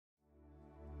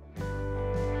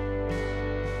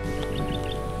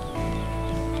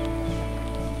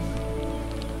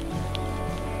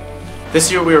This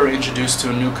year we were introduced to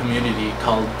a new community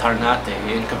called Ternate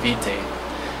in Cavite,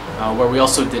 where we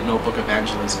also did notebook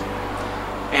evangelism.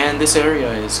 And this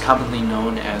area is commonly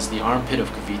known as the armpit of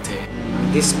Cavite.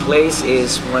 This place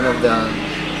is one of the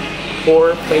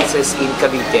poor places in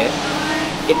Cavite.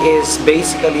 It is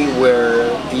basically where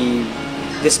the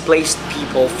displaced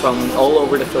people from all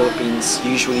over the Philippines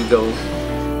usually go.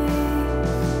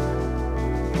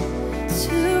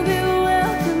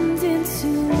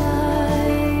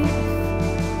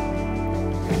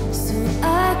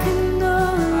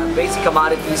 Basic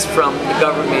commodities from the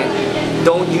government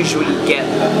don't usually get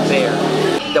there.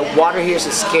 The water here is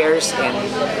scarce, and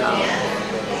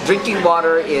drinking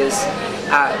water is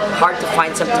hard to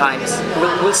find sometimes.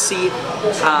 We'll see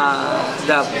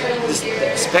the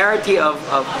disparity of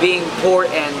being poor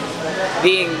and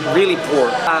being really poor.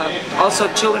 Also,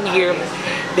 children here,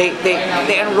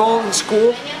 they enroll in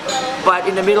school, but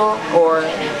in the middle or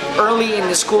early in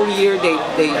the school year they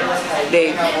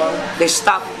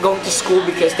stop going to school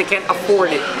because they can't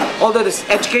afford it. Although this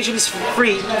education is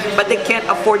free, but they can't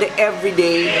afford the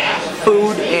everyday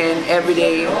food and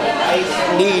everyday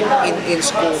need in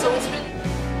school.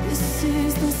 This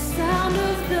is the sound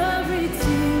of the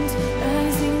redeemed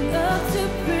rising up to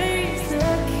praise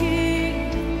the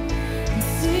King and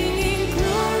singing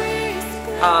glorious.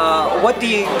 What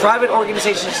the private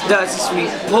organizations does is we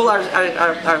pull our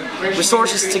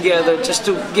resources together just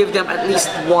to give them at least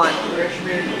one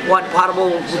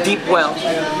potable deep well,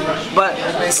 but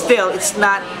still it's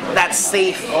not that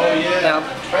safe.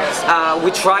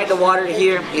 We tried the water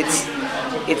here. It's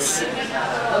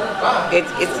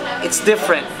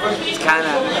different. It's kind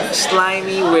of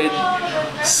slimy with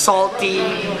salty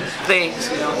things.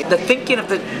 The thinking of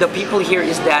the people here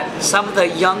is that some of the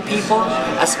young people,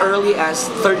 as early as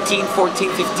 13,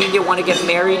 14, 15, they want to get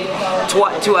married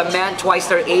to a man twice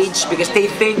their age because they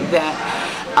think that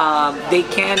they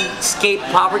can escape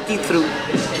poverty through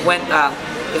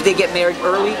if they get married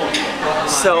early.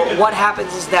 So what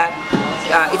happens is that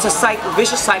it's a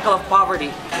vicious cycle of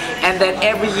poverty, and then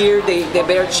every year they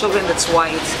bear children. That's why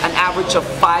it's an average of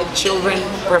 5 children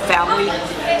per family.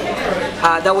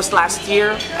 That was last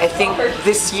year. I think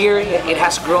this year it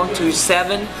has grown to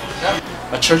 7.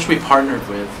 A church we partnered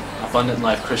with, Abundant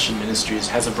Life Christian Ministries,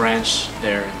 has a branch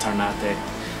there in Ternate.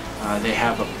 They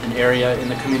have an area in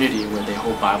the community where they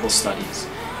hold Bible studies,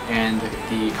 and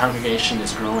the congregation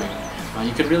is growing.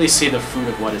 You can really see the fruit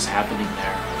of what is happening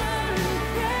there.